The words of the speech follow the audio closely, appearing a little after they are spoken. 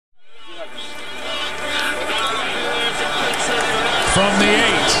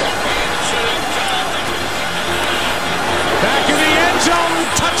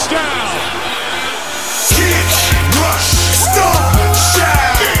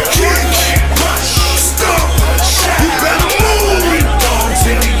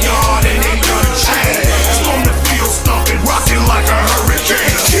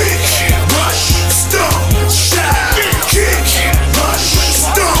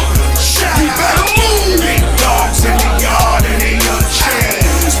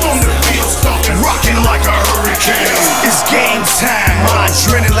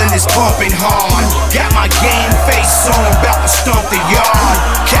pumping hard. Got my game face on, about to stomp the yard.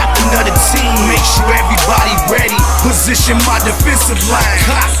 Captain of the team, make sure everybody ready. Position my defensive line,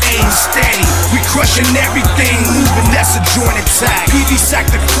 clock aim steady. We crushing everything, moving, that's a joint attack. PV sack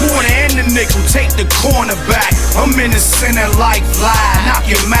the corner and the nickel, take the corner back. I'm in the center like fly, knock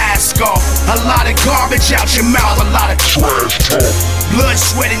your mask off. A lot of garbage out your mouth, a lot of trash talk. Blood,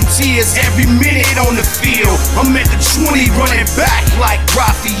 sweat, and tears every minute on the field. I'm at the 20 running back like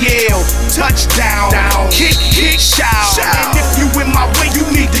Raphael. Touchdown, kick, shout. And if you in my way, you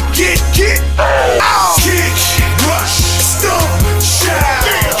need to get out. Kick, rush, stomp, shout.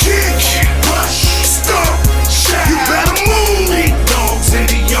 Kick, rush, stomp, shout. You better move. Big dogs in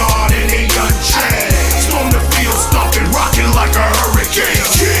the yard and they unchained. Storm the field, stomping, rocking like a hurricane.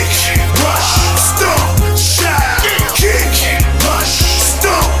 Kick, rush, stomp, shout. Kick, rush,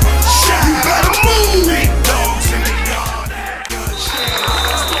 stomp, shout. You better move. Big dogs in the yard and they unchained.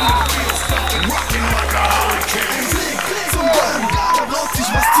 Storm the field, stomping, rocking like a hurricane. Zum Band, da braucht sich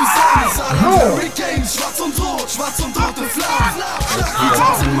was zu sagen. Saarland Hurricanes, schwarz und rote Flammen. Die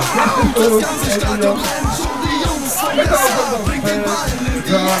tausend Mann, das ganze Stadion brennt. Schon die Jungs von der Saar, bringt den Ball in die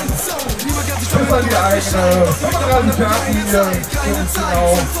Endzone. Niemand kann sich verlieren. Die eigene 35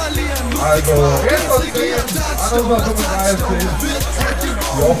 Linie, genau. Also, jetzt noch 10, an unserer 35.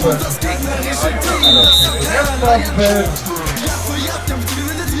 Die Offense. das gegnerische Team. Jetzt auf dem Feld. Jahr für Jahr, kämpft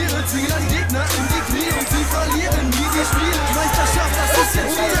gewinnende Tiere, zwingen einen Gegner in die Knie und sie verlieren, wie sie spielen. Meisterschaft, das ist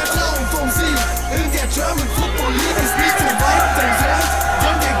jetzt wie der Traum vom Sieg. In der German Football League ist nicht so weit entfernt,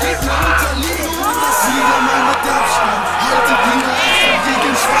 denn der Gegner unterliegt und das Sieger mal mit Abstand. Haltet die Nase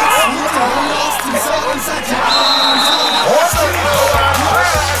gegen Schwarz-Rot, alle aus dem Saarland seit Jahren.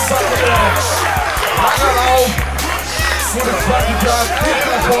 Langer Lauf. Für den zweiten Tag, geht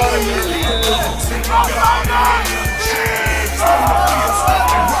nach vorne.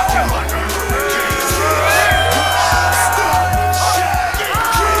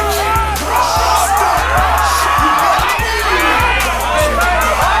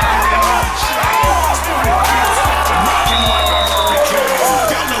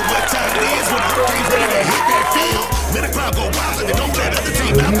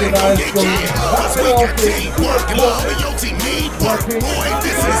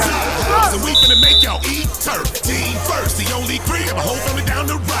 So we finna make y'all eat turf. Team first, the only three of a whole family down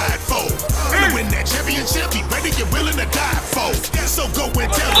the ride for. To win that championship, be ready, you're willing to die for. So go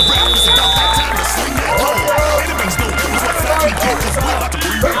and tell the rappers about that time to swing that goal. And it makes no difference what side we get, cause we're about to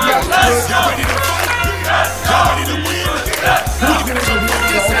bring back y'all. Y'all ready to fight? Y'all ready to win? We're gonna go work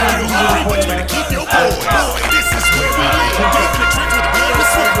this out real hard, but you better keep your boy. Boy, this is where we live. Deep in the trench with the blood and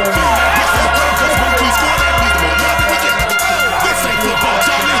sweat. Yes, we play, cause when we score that, we the more love that we get. This ain't football,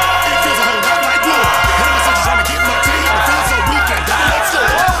 Johnny. It feels a whole lot like war. And I'm essentially trying to get my team to feel so weak that let's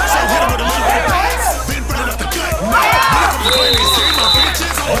score. So hit him with a little bit of pass, then burn up the gut. When it comes to playing these same little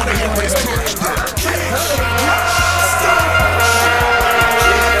bitches, I wanna hear this push.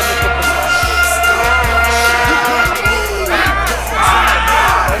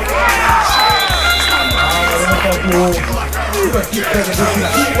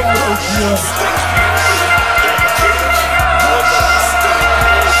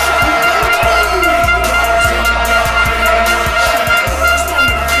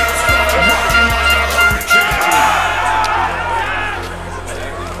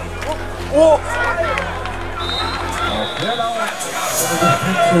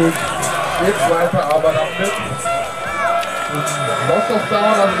 Geht weiter, aber nach hinten. Lost of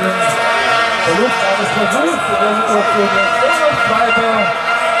Down, also den Verlust eines Versuchs in der Situation jetzt immer weiter.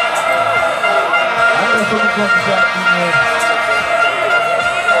 An der 25 Yard Linie.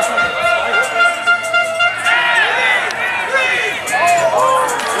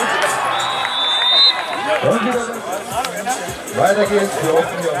 Und wieder weiter geht's. Wir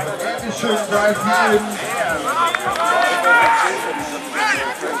hoffen hier auf einen ähnlich schönen Drive wie eben.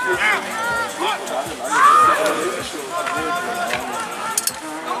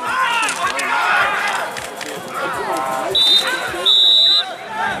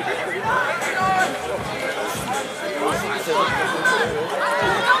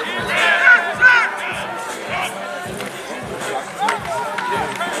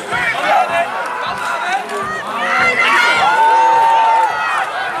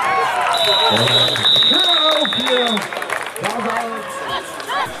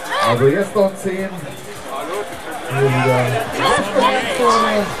 Also jetzt noch 10. Hier wieder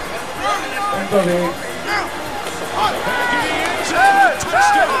unterwegs.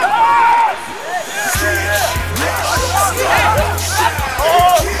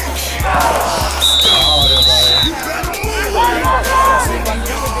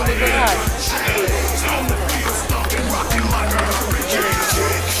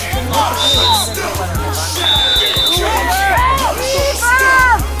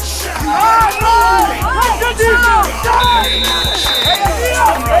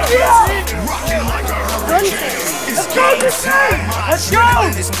 Let's go!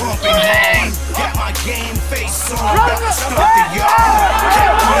 Got my game face on, about to start the yard.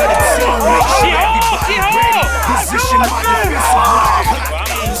 Captain of the team, make sure everybody ready. Position my defensive line, clock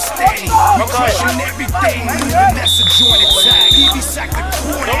aim steady. We crushing everything, moving, that's a joint attack. PB sack the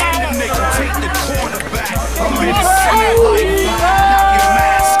corner, and then they can take the cornerback. I'm in the center like knock your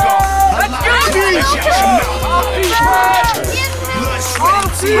mask off. I like it, shout your mouth like blood, sweat,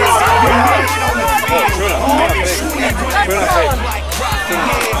 and tears. We're made on the field. Make sure they run like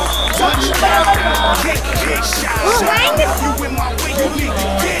Raphael. Touchdown, kick, shot. You in my way, you need to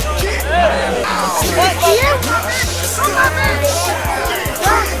get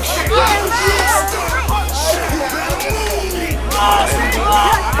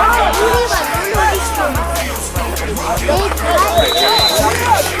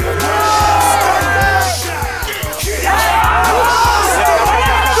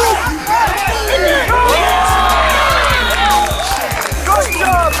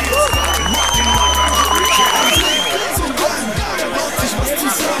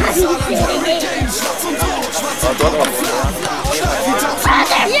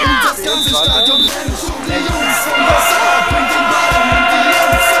Das ganze Stadion brennt schon, die Jungs von der Saar bringt den Ball in die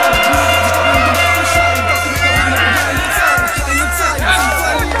Endzone. Keine Zeit zum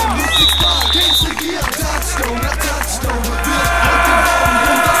Verlieren, Ludwigsbad, Canes regiert, Touchdown, der Touchdown wird heute gewonnen.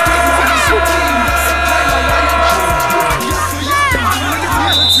 Und das gegnerische Team, das hat keinerlei entschieden. Jahr für Jahr,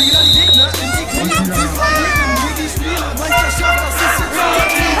 jetzt wieder die Gegner integriert, die verlieren, wie die Spieler, Meisterschaft, das ist jetzt unser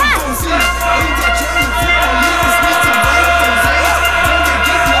Team. Und sie in der German Football League ist nicht so weit vom Feld.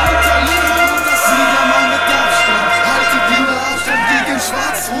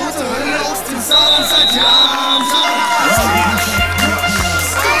 Schwarz-rote Hölle aus dem Saarland seit Jahren.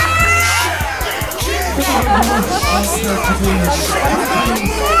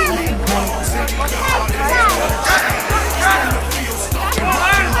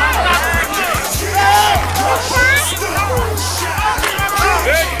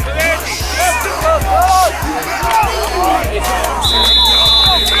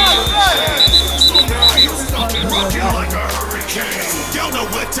 Y'all know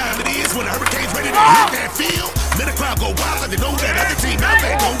what time it is when the Hurricanes ready to hit that field. Let the crowd go wild and they know that other team out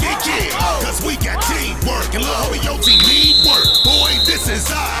there gon' get killed. Cause we got teamwork and little homie, your team need work. Boy, this is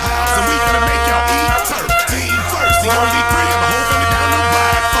our house and we gonna make y'all eat turf. Team first, the only three of the whole family down the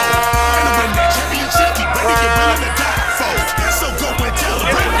ride for. And to win that championship, be ready, you're willing to die for. So go and tell the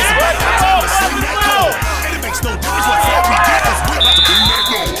Ravens it's about that time to sling that cord. And it makes no difference what side we get, cause we're about to bring that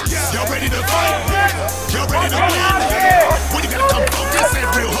roar. Y'all ready to fight? Y'all ready to win? Well, you gotta come focused and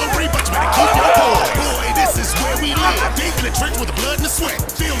real hungry, but you better keep your core. Boy, this is where we live. Deep in the trench with the blood and the sweat.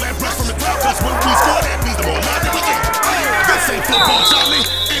 Feel that rush from the crowd, cause when we score, that means the more love that we get. This ain't football, Charlie.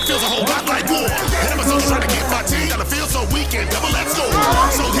 It feels a whole lot like war. And I'm still trying to get my team on the field so we can double that score.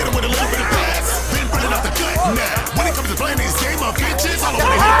 So hit it with a little bit of pass. Been running off the gut now. When it comes to playing this game of inches, all I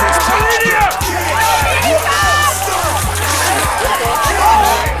wanna hear is touchdown.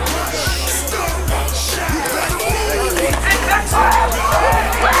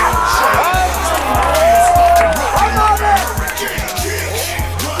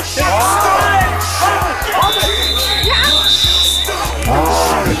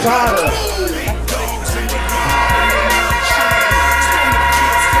 Schade.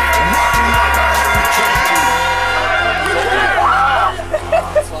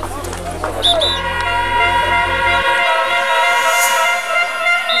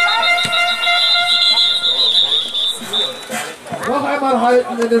 Noch einmal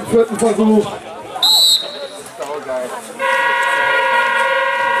halten in den vierten Versuch.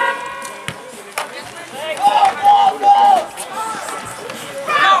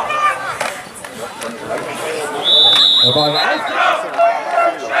 Er war leicht.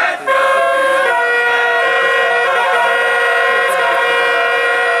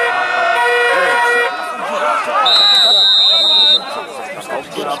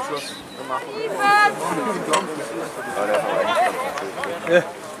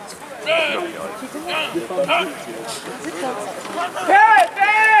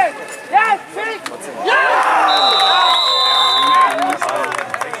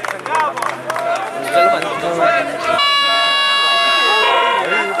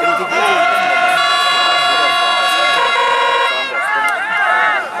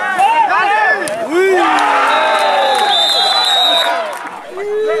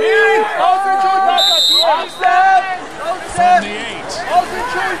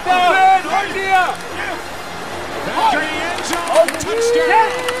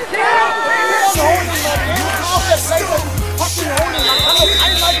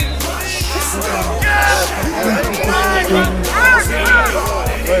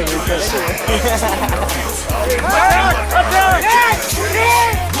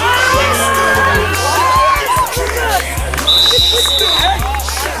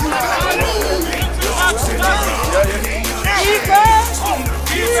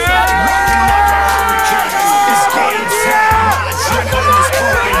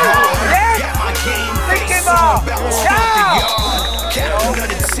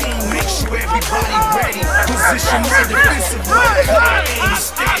 Position my defensive line, aim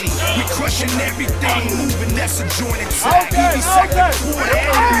steady. We crushing everything, moving, that's a joint attack. Every second quarter,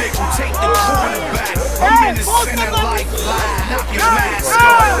 every nickel, take the cornerback. I'm in the center like fly, knock your mask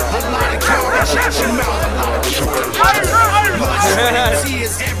off. A lot of courage out your mouth, a lot of blood, sweat, and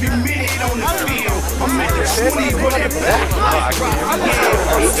tears every minute on the field. I'm at the 20 running back like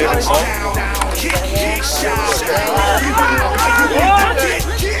Raphael. Touchdown, kick, shot. Even though you want to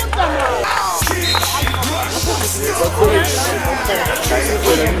get.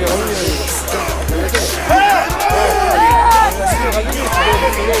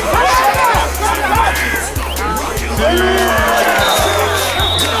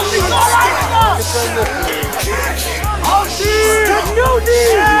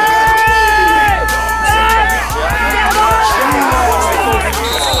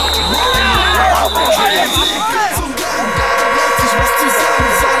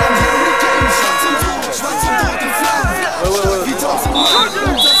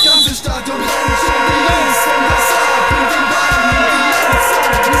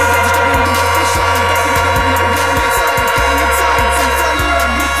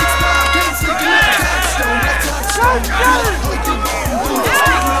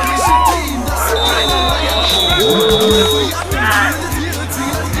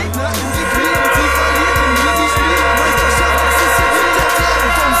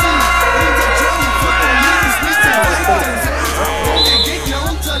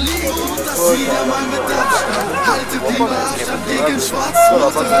 Gegen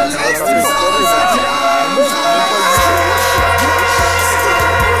Schwarz-Rot verlässt die Saarland seit Jahren.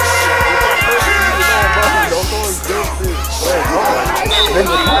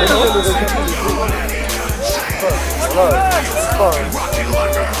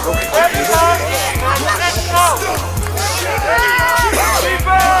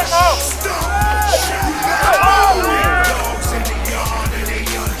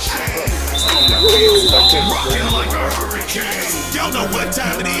 Y'all know what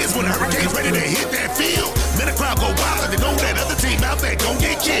time it is when the Hurricanes ready to hit that field. Let the crowd go wild and they know that other team out there gon'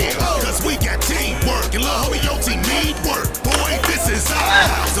 get killed. Cause we got teamwork and little homie, your team need work. Boy, this is our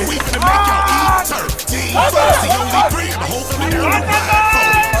house and we finna